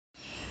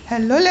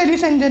Hello,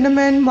 ladies and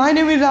gentlemen. My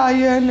name is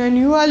Aryan, and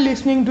you are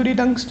listening to the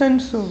Tungsten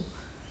Show.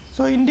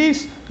 So,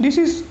 this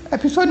is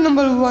episode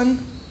number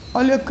one,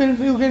 or you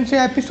can say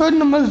episode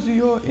number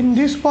zero. In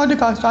this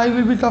podcast, I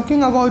will be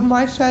talking about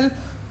myself,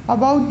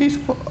 about this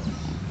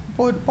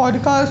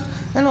podcast,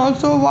 and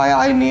also why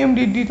I named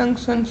it the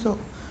Tungsten Show.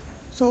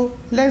 So,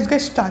 let's get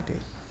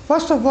started.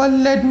 First of all,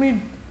 let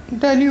me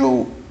tell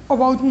you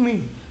about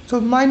me. So,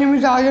 my name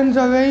is Aryan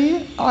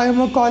Zavei. I am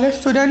a college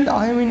student.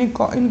 I am in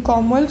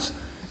commerce,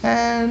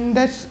 and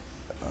that's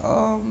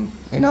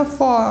enough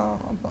for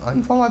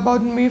inform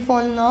about me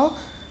for now.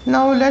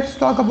 Now let's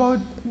talk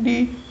about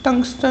the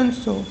tungsten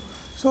show.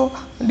 So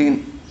the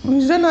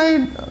reason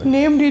I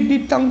named it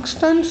the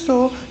tungsten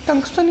show,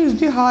 tungsten is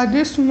the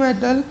hardest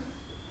metal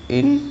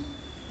in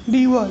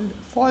the world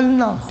for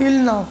now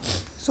till now.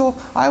 So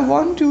I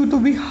want you to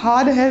be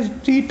hard as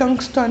the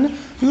tungsten.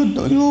 You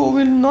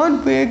will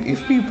not break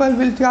if people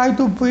will try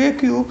to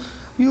break you.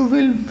 You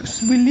will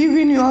believe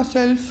in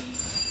yourself.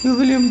 You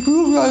will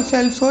improve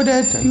yourself so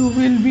that you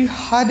will be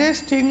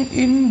hardest thing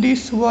in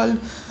this world.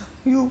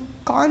 You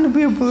can't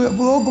be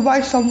broke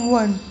by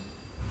someone.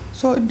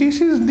 So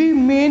this is the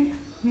main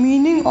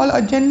meaning or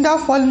agenda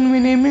for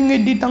naming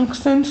it the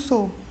tungsten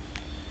show.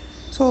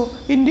 So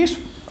in this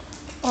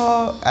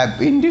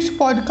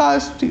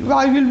podcast,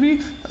 I will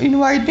be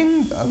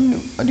inviting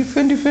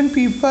different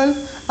people.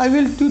 I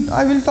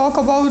will talk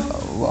about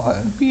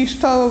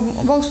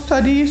about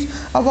studies,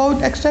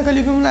 about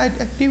extracurricular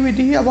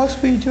activity, about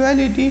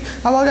spirituality,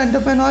 about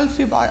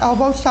entrepreneurship,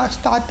 about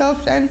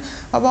startups, and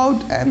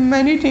about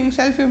many things,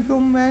 self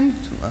improvement,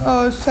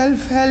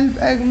 self help,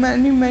 and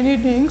many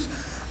things.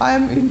 I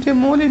am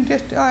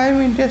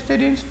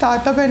interested in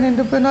startup and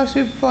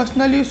entrepreneurship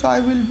personally, so I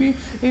will be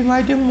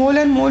inviting more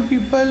and more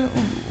people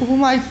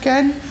whom I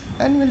can,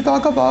 and we'll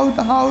talk about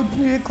how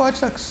they got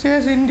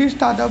success in this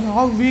startup,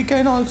 how we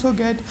can also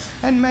get,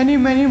 and many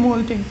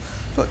more things.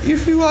 So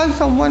if you are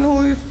someone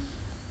who is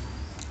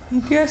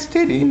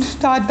interested in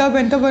startup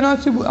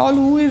entrepreneurship or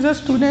who is a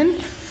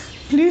student,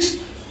 please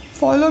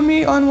follow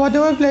me on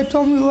whatever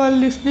platform you are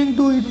listening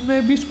to. It may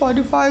be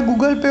Spotify,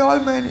 Google Play, or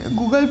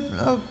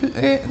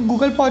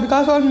Google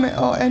Podcast,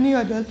 or any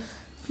other.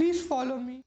 Please follow me.